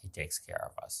us, he takes care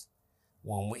of us.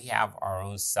 When we have our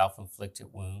own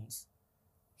self-inflicted wounds,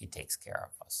 he takes care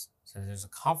of us. So there's a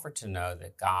comfort to know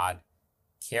that God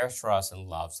cares for us and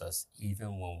loves us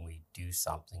even when we do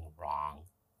something wrong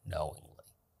knowingly.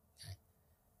 Okay?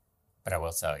 But I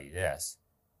will tell you this,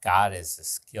 God is a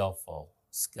skillful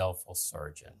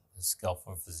surgeon, a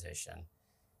skillful physician,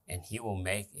 and he will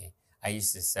make it. I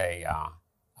used to say,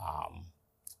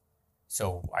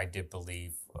 so I did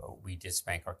believe we did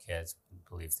spank our kids.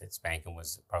 Believe that spanking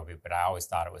was appropriate, but I always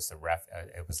thought it was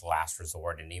the last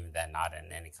resort, and even then, not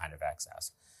in any kind of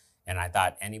excess. And I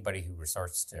thought anybody who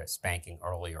resorts to spanking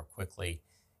early or quickly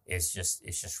is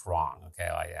just wrong.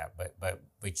 Okay, like that.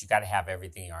 But you got to have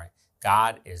everything. All right.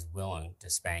 God is willing to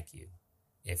spank you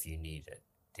if you need it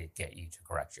to get you to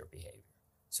correct your behavior.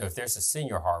 So if there's a sin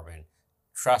you're harboring,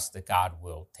 trust that God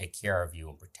will take care of you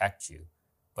and protect you,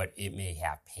 but it may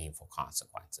have painful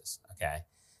consequences. Okay,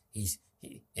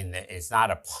 it's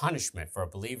not a punishment for a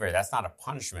believer. That's not a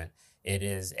punishment. It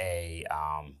is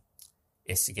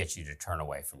it's to get you to turn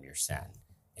away from your sin,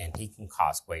 and he can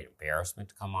cause great embarrassment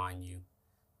to come on you,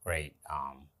 great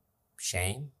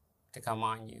shame to come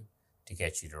on you, to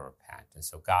get you to repent. And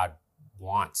so God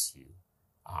wants you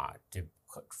to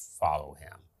follow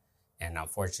him. And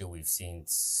unfortunately, we've seen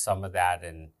some of that,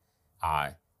 and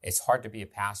it's hard to be a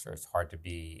pastor. It's hard to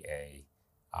be a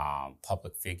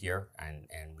public figure,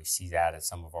 and we see that in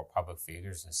some of our public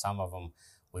figures, and some of them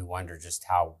we wonder just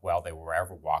how well they were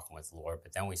ever walking with the Lord.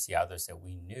 But then we see others that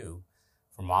we knew,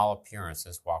 from all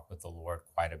appearances, walk with the Lord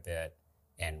quite a bit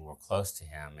and were close to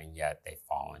him, and yet they've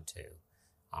fallen too.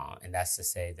 And that's to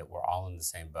say that we're all in the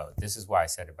same boat. This is why I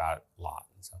said about Lot.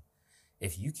 And so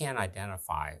if you can't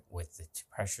identify with the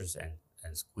pressures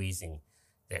and squeezing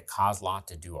that caused Lot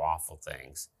to do awful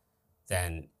things,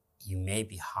 then you may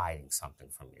be hiding something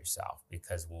from yourself.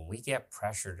 Because when we get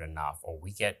pressured enough, or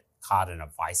we get caught in a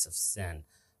vice of sin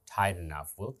tight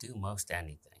enough, we'll do most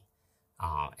anything.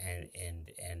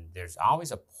 And there's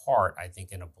always a part, I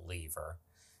think, in a believer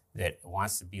that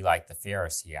wants to be like the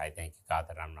Pharisee. I thank God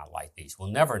that I'm not like these. We'll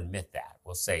never admit that.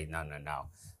 We'll say, no.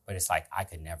 But it's like, I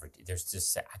could never do,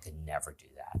 I could never do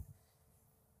that.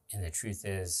 And the truth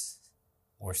is,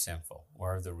 we're sinful.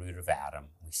 We're the root of Adam.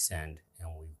 We sinned,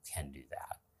 and we can do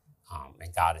that.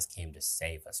 And God has came to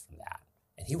save us from that.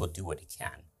 And he will do what he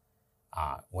can,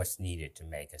 what's needed to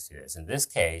make us do this. In this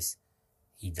case,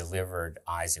 he delivered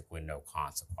Isaac with no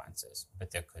consequences,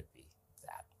 but there could be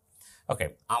that.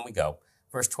 Okay, on we go.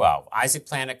 Verse 12, Isaac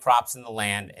planted crops in the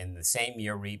land, and the same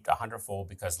year reaped 100-fold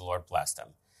because the Lord blessed him.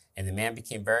 And the man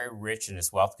became very rich, and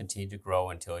his wealth continued to grow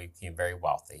until he became very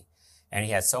wealthy. And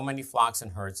he had so many flocks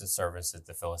and herds and servants that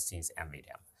the Philistines envied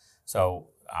him. So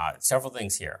several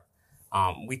things here.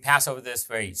 We pass over this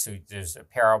so there's a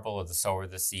parable of the sower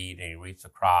of the seed, and he reaps a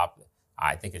crop.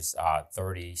 I think it's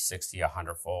 30, 60,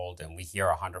 100-fold, and we hear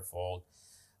 100-fold.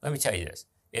 Let me tell you this.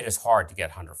 It is hard to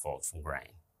get 100-fold from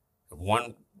grain.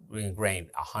 One grain,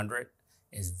 100,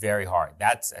 is very hard.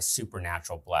 That's a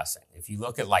supernatural blessing. If you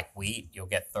look at like wheat, you'll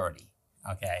get 30.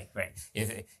 Okay, great.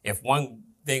 If one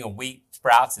thing of wheat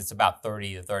sprouts, it's about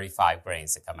 30 to 35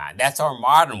 grains that come out. That's our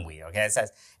modern wheat, okay?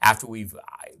 That's after we've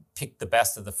picked the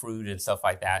best of the fruit and stuff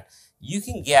like that. You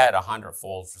can get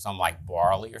 100-fold for something like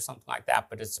barley or something like that,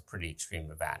 but it's a pretty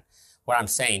extreme event. What I'm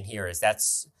saying here is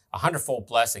that's 100-fold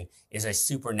blessing is a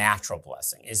supernatural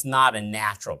blessing. It's not a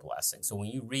natural blessing. So when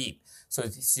you reap, so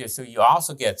you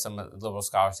also get some of the liberal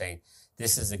scholars saying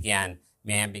this is, again,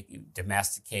 man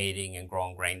domesticating and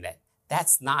growing grain.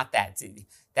 That's not that.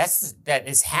 That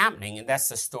is happening, and that's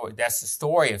the story. That's the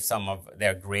story of some of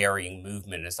their agrarian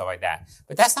movement and stuff like that.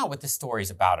 But that's not what this story is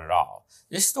about at all.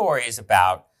 This story is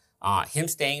about him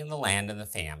staying in the land in the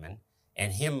famine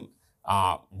and him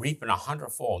reaping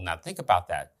 100-fold. Now think about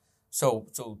that. So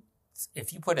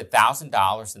if you put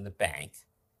 $1,000 in the bank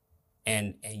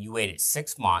and you waited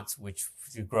 6 months, which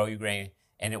to grow your grain,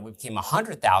 and it became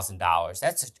 $100,000,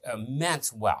 that's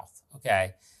immense wealth.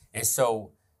 Okay, and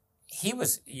so he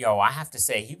was, I have to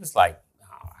say, he was like,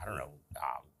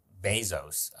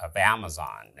 Bezos of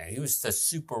Amazon, and he was just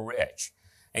super rich.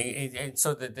 And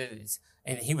so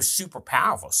and he was super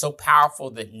powerful, so powerful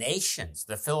that nations,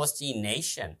 the Philistine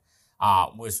nation,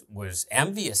 was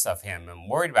envious of him and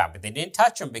worried about him, but they didn't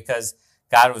touch him because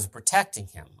God was protecting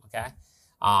him, okay?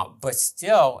 But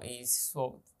still,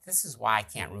 well, this is why I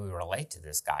can't really relate to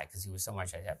this guy, because he was so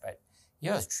much like that. But,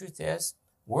 the truth is,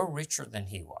 we're richer than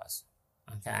he was,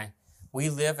 okay? We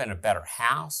live in a better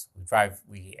house.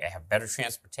 We have better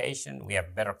transportation. We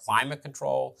have better climate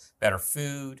control, better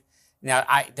food. Now,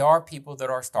 there are people that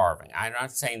are starving. I'm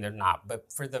not saying they're not,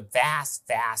 but for the vast,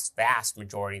 vast, vast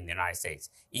majority in the United States,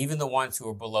 even the ones who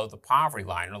are below the poverty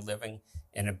line are living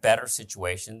in a better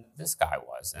situation than this guy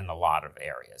was in a lot of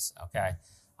areas, okay?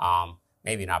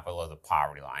 Maybe not below the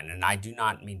poverty line. And I do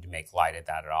not mean to make light of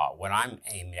that at all. What I'm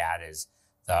aiming at is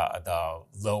the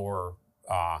lower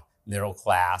middle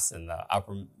class and the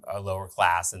upper lower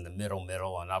class and the middle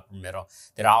and upper middle,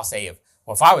 that I'll say, if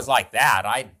I was like that,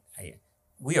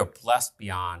 we are blessed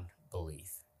beyond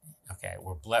belief. Okay,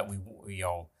 we're blessed.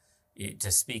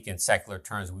 To speak in secular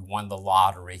terms, we won the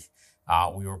lottery.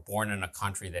 We were born in a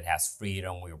country that has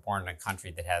freedom. We were born in a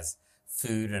country that has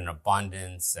food and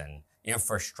abundance and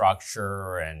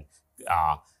infrastructure and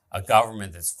a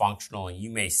government that's functional. And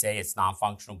you may say it's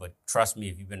non-functional, but trust me,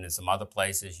 if you've been in some other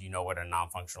places, you know what a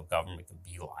non-functional government can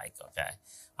be like.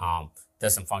 Okay,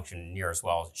 doesn't function near as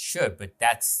well as it should, but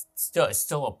it's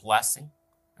still a blessing.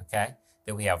 Okay,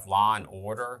 that we have law and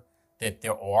order, that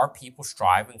there are people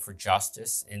striving for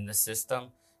justice in the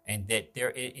system, and that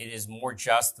it is more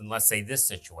just than, let's say, this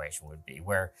situation would be,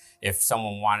 where if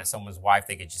someone wanted someone's wife,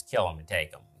 they could just kill them and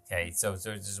take them. Okay, so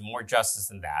there's more justice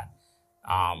than that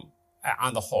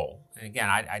on the whole. And again,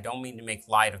 I don't mean to make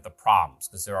light of the problems,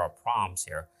 because there are problems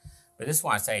here, but this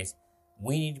one I say is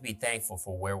we need to be thankful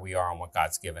for where we are and what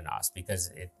God's given us,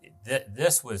 because there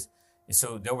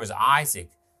was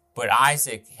Isaac. But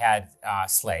Isaac had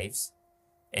slaves,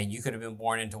 and you could have been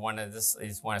born into one of the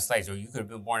slaves, or you could have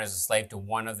been born as a slave to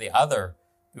one of the other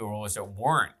rulers that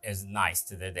weren't as nice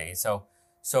to their day. So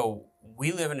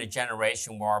we live in a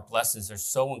generation where our blessings are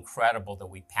so incredible that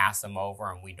we pass them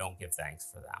over and we don't give thanks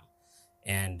for them.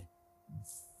 And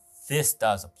this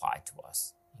does apply to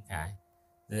us, okay?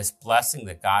 This blessing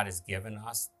that God has given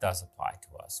us does apply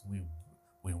to us.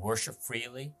 We worship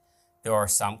freely. There are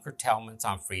some curtailments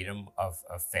on freedom of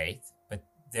faith, but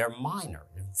they're minor.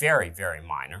 They're very, very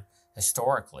minor,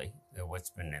 historically, what's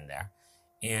been in there.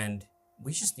 And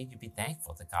we just need to be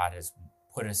thankful that God has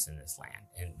put us in this land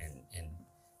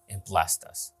and blessed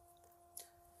us.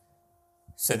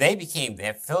 So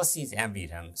the Philistines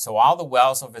envied him. So all the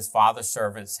wells of his father's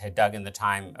servants had dug in the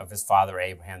time of his father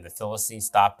Abraham, the Philistines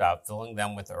stopped up, filling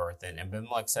them with earth. And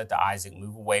Abimelech said to Isaac,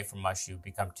 move away from us, you've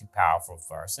become too powerful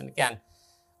for us. And again,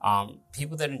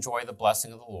 people that enjoy the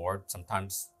blessing of the Lord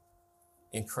sometimes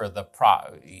incur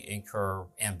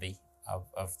envy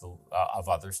of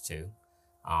others too,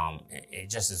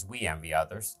 just as we envy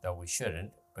others, though we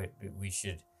shouldn't. But we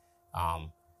should.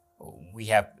 We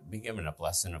have been given a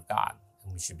blessing of God,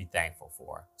 and we should be thankful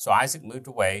for. So Isaac moved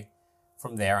away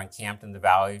from there and camped in the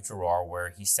valley of Gerar,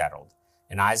 where he settled.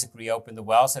 And Isaac reopened the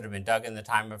wells that had been dug in the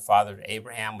time of father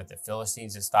Abraham, with the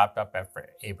Philistines that stopped up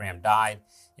after Abraham died,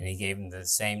 and he gave them the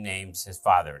same names his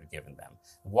father had given them.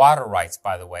 Water rights,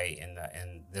 by the way, in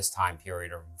this time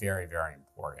period are very, very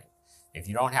important. If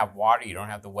you don't have water, you don't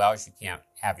have the wells, you can't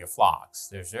have your flocks.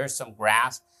 There's some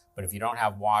grass, but if you don't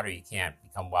have water, you can't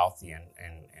become wealthy in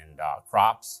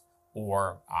crops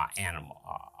or animal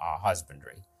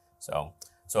husbandry. So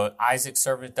Isaac's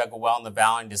servant dug a well in the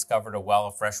valley and discovered a well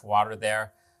of fresh water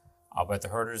there. But the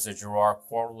herders of Gerar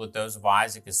quarreled with those of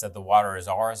Isaac and said, the water is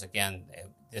ours. Again,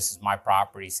 this is my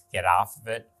property, get off of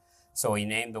it. So he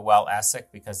named the well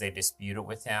Esek because they disputed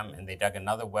with him, and they dug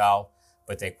another well,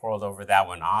 but they quarreled over that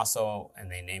one also, and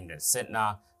they named it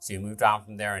Sitnah. So he moved on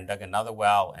from there and dug another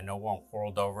well, and no one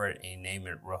quarreled over it, and he named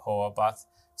it Rehoboth,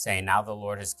 saying, now the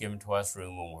Lord has given to us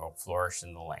room and we'll flourish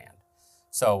in the land.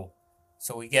 So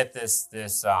we get this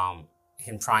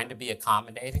him trying to be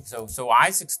accommodating. So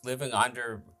Isaac's living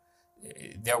under,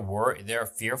 they're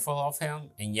fearful of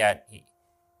him, and yet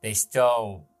there's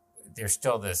still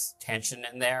this tension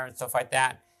in there and stuff like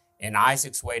that. And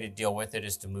Isaac's way to deal with it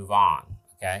is to move on,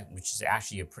 okay, which is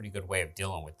actually a pretty good way of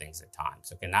dealing with things at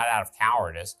times. Okay, not out of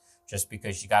cowardice, just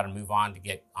because you got to move on to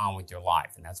get on with your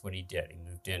life. And that's what he did. He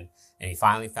moved in, and he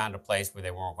finally found a place where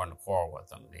they weren't going to quarrel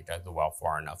with him. They dug the well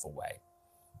far enough away.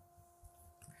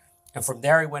 And from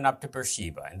there he went up to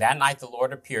Beersheba. And that night the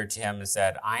Lord appeared to him and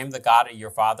said, I am the God of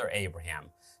your father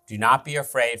Abraham. Do not be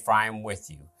afraid, for I am with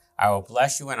you. I will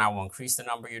bless you, and I will increase the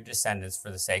number of your descendants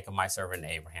for the sake of my servant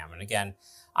Abraham. And again,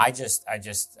 I just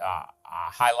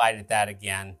highlighted that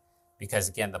again, because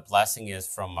again, the blessing is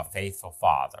from a faithful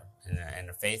father, and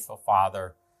a faithful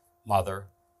mother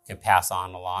can pass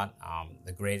on a lot.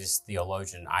 The greatest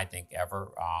theologian I think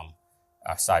ever,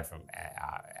 aside from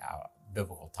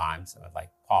biblical times,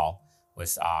 like Paul,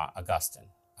 was Augustine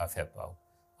of Hippo,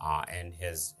 and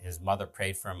his mother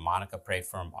prayed for him. Monica prayed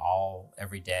for him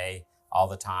every day, all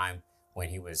the time, when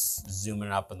he was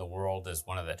zooming up in the world as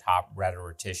one of the top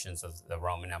rhetoricians of the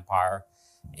Roman Empire,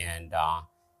 and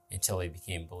until he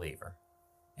became a believer.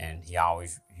 And you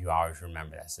always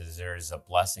remember that. So there is a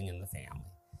blessing in the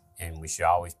family, and we should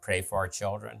always pray for our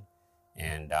children,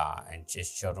 and as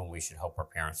children, we should hope our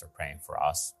parents are praying for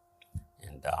us.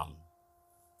 And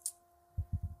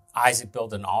Isaac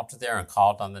built an altar there and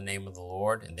called on the name of the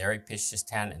Lord, and there he pitched his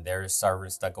tent, and there his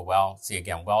servants dug a well. See,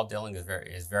 again, well drilling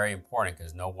is very important,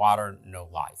 because no water, no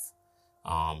life.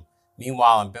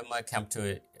 Meanwhile, Abimelech had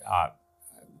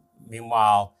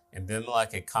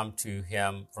come to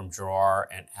him from Gerar,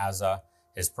 and Asa,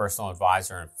 his personal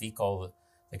advisor, and Phicol,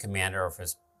 the commander of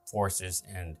his forces.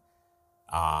 And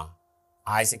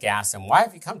Isaac asked him, why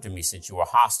have you come to me, since you were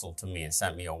hostile to me and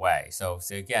sent me away? So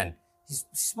again, he's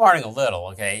smarting a little,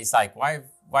 okay? He's like, why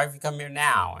have you come here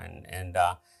now? And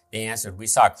they answered, we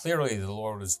saw clearly the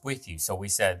Lord was with you. So we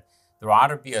said, there ought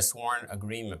to be a sworn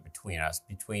agreement between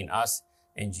us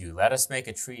and you. Let us make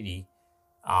a treaty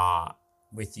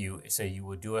with you, so you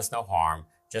will do us no harm,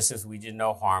 just as we did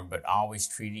no harm, but always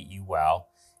treated you well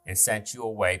and sent you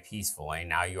away peacefully.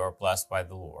 Now you are blessed by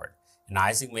the Lord. And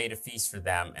Isaac made a feast for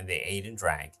them, and they ate and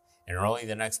drank. And early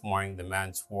the next morning, the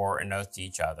men swore an oath to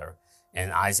each other.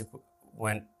 And Isaac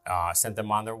sent them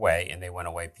on their way, and they went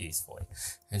away peacefully.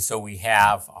 And so we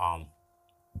have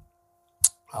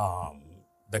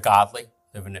the godly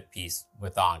living at peace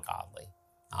with the ungodly.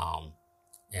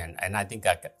 And I think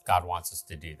that God wants us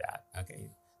to do that. Okay,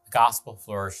 the gospel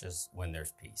flourishes when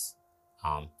there's peace.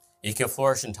 It can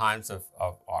flourish in times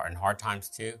in hard times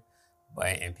too.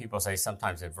 And people say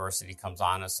sometimes adversity comes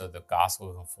on us so the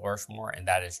gospel can flourish more, and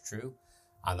that is true.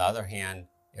 On the other hand,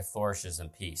 it flourishes in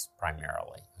peace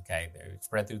primarily. Okay, it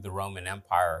spread through the Roman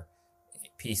Empire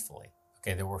peacefully.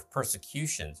 Okay, there were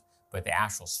persecutions, but the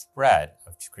actual spread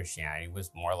of Christianity was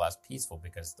more or less peaceful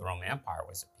because the Roman Empire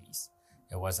was at peace.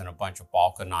 It wasn't a bunch of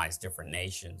balkanized different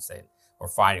nations that were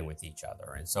fighting with each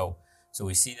other. And so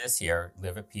we see this here: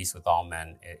 live at peace with all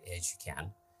men as you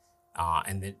can.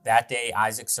 And that day,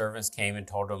 Isaac's servants came and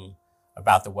told him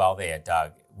about the well they had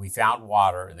dug. We found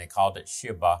water, and they called it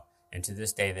Sheba, and to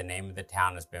this day, the name of the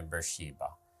town has been Beersheba.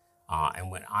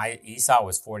 And when Esau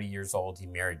was 40 years old, he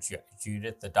married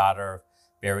Judith, the daughter of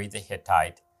Beri the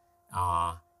Hittite,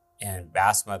 and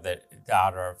Basma, the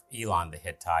daughter of Elon the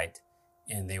Hittite,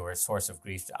 and they were a source of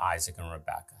grief to Isaac and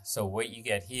Rebekah. So what you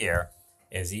get here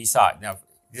is Esau. Now,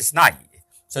 it's not.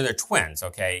 So they're twins,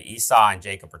 okay? Esau and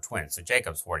Jacob are twins. So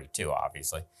Jacob's 42,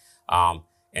 obviously.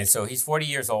 And so he's 40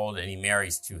 years old, and he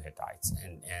marries two Hittites,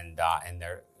 and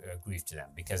they're a grief to them.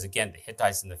 Because, again, the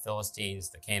Hittites and the Philistines,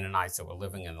 the Canaanites that were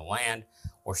living in the land,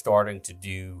 were starting to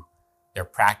do, their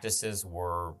practices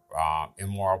were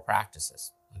immoral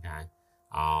practices, okay?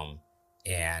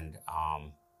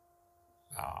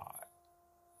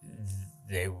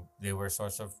 They were a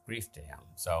source of grief to him.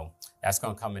 So that's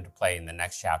going to come into play in the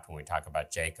next chapter when we talk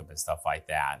about Jacob and stuff like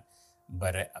that.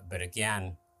 But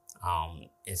again,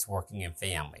 it's working in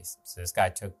families. So this guy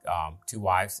took two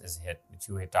wives,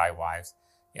 two Hittite wives.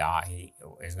 He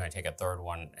is going to take a third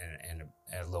one and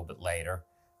a little bit later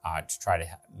to try to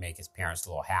make his parents a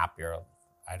little happier.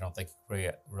 I don't think he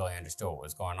really understood what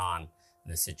was going on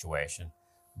in this situation.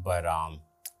 But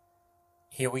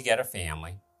here we get a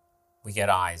family. We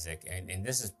get Isaac, and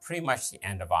this is pretty much the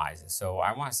end of Isaac. So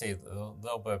I want to say a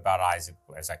little bit about Isaac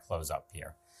as I close up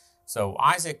here. So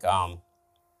Isaac,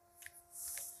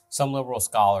 some liberal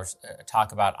scholars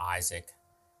talk about Isaac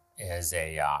as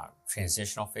a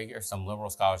transitional figure. Some liberal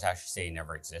scholars actually say he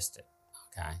never existed,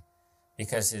 okay?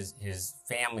 Because his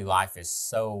family life is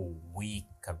so weak,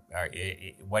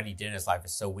 what he did in his life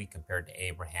is so weak compared to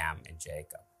Abraham and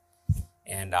Jacob.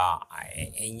 And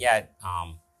yet,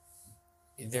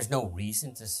 there's no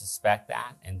reason to suspect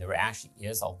that, and there actually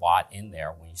is a lot in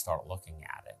there when you start looking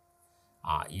at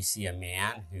it. You see a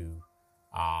man who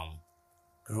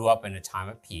grew up in a time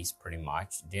of peace, pretty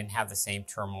much, didn't have the same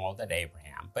turmoil that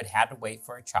Abraham, but had to wait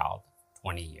for a child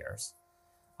 20 years.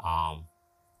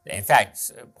 In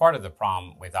fact, part of the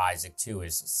problem with Isaac, too,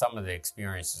 is some of the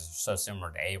experiences are so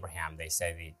similar to Abraham, they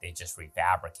say they just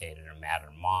refabricated him, added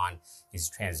him on. He's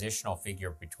a transitional figure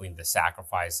between the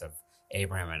sacrifice of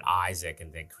Abraham and Isaac,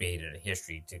 and then created a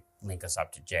history to link us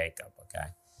up to Jacob, okay?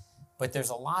 But there's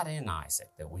a lot in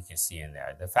Isaac that we can see in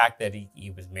there. The fact that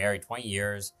he was married 20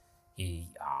 years, he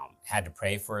had to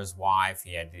pray for his wife,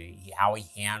 how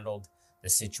he handled the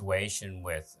situation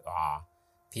with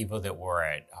people that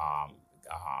were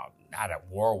not at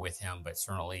war with him, but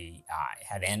certainly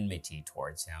had enmity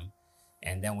towards him.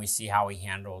 And then we see how he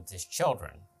handled his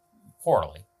children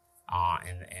poorly.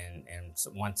 In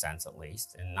one sense at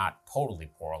least, and not totally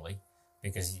poorly,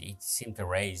 because he seemed to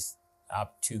raise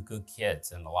up two good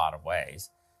kids in a lot of ways,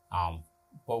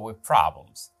 but with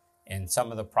problems. And some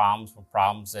of the problems were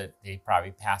problems that they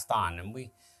probably passed on. And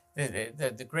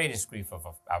the greatest grief of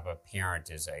a parent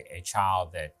is a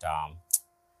child that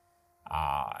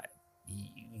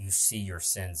you see your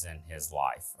sins in his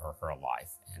life or her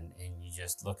life, and you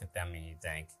just look at them and you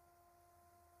think,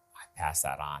 I pass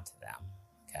that on to them.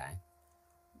 Okay,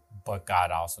 but God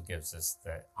also gives us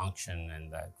the unction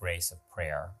and the grace of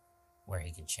prayer where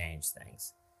he can change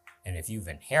things. And if you've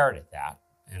inherited that,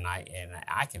 and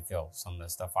I can feel some of the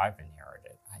stuff I've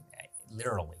inherited, I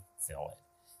literally feel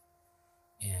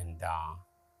it. And I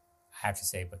have to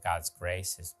say, but God's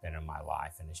grace has been in my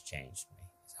life and has changed me.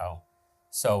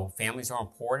 So families are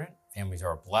important, families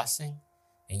are a blessing,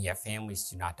 and yet families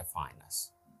do not define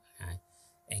us. Okay?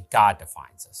 And God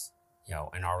defines us.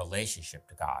 And our relationship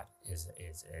to God is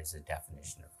a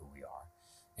definition of who we are.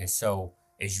 And so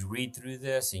as you read through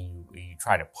this and you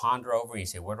try to ponder over and you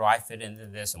say, where do I fit into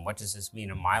this and what does this mean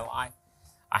in my life?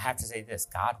 I have to say this,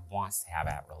 God wants to have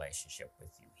that relationship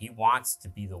with you. He wants to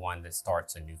be the one that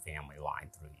starts a new family line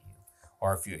through you.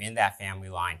 Or if you're in that family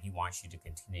line, he wants you to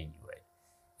continue it.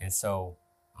 And so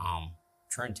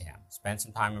turn to him. Spend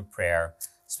some time in prayer.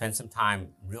 Spend some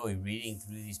time really reading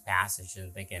through these passages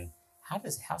and thinking,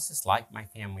 how's this like my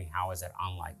family? How is it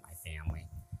unlike my family?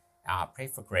 Pray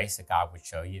for grace that God would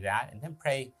show you that, and then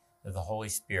pray that the Holy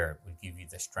Spirit would give you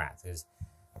the strength. Because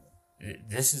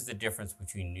this is the difference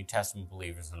between New Testament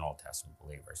believers and Old Testament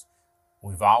believers.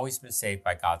 We've always been saved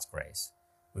by God's grace.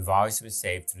 We've always been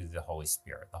saved through the Holy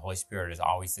Spirit. The Holy Spirit is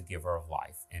always the giver of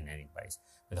life in any ways.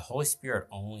 But the Holy Spirit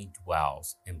only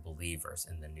dwells in believers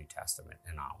in the New Testament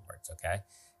and onwards, okay?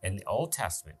 In the Old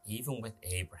Testament, even with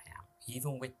Abraham,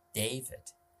 even with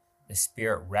David, the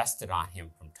Spirit rested on him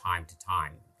from time to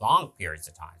time, long periods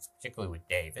of time, particularly with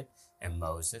David and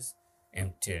Moses,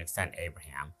 and to an extent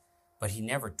Abraham, but he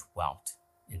never dwelt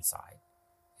inside.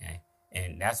 Okay?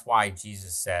 And that's why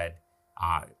Jesus said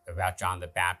about John the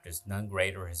Baptist, none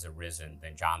greater has arisen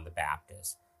than John the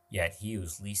Baptist, yet he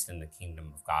who's least in the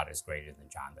kingdom of God is greater than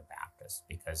John the Baptist,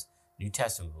 because New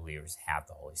Testament believers have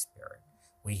the Holy Spirit.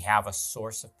 We have a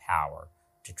source of power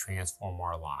to transform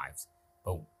our lives,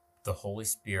 but the Holy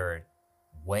Spirit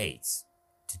waits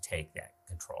to take that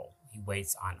control. He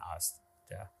waits on us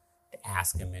to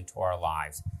ask him into our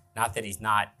lives. Not that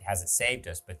hasn't saved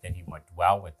us, but that he might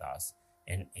dwell with us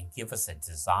and give us a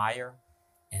desire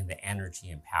and the energy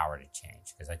and power to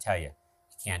change. Because I tell you,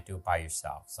 you can't do it by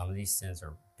yourself. Some of these sins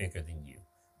are bigger than you.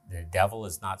 The devil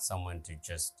is not someone to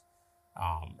just,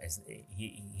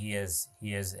 he is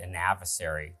an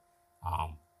adversary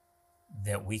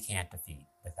that we can't defeat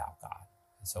without God.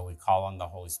 And so we call on the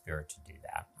Holy Spirit to do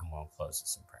that. I'm going to close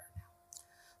this in prayer now.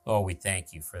 Lord, we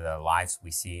thank you for the lives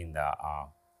we see in the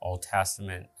Old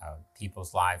Testament,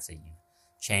 people's lives, that you've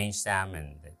changed them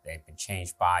and that they've been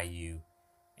changed by you.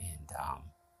 And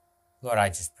Lord, I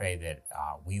just pray that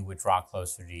we would draw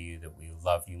closer to you, that we would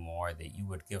love you more, that you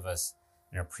would give us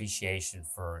an appreciation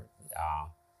for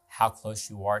how close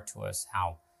you are to us,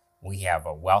 how we have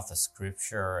a wealth of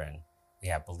scripture and we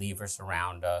have believers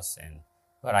around us. And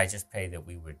Lord, I just pray that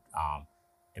we would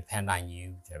depend on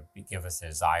you to give us a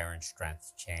desire and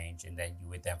strength to change, and that you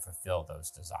would then fulfill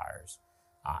those desires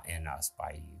in us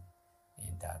by you.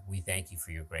 And we thank you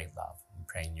for your great love. We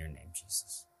pray in your name,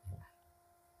 Jesus.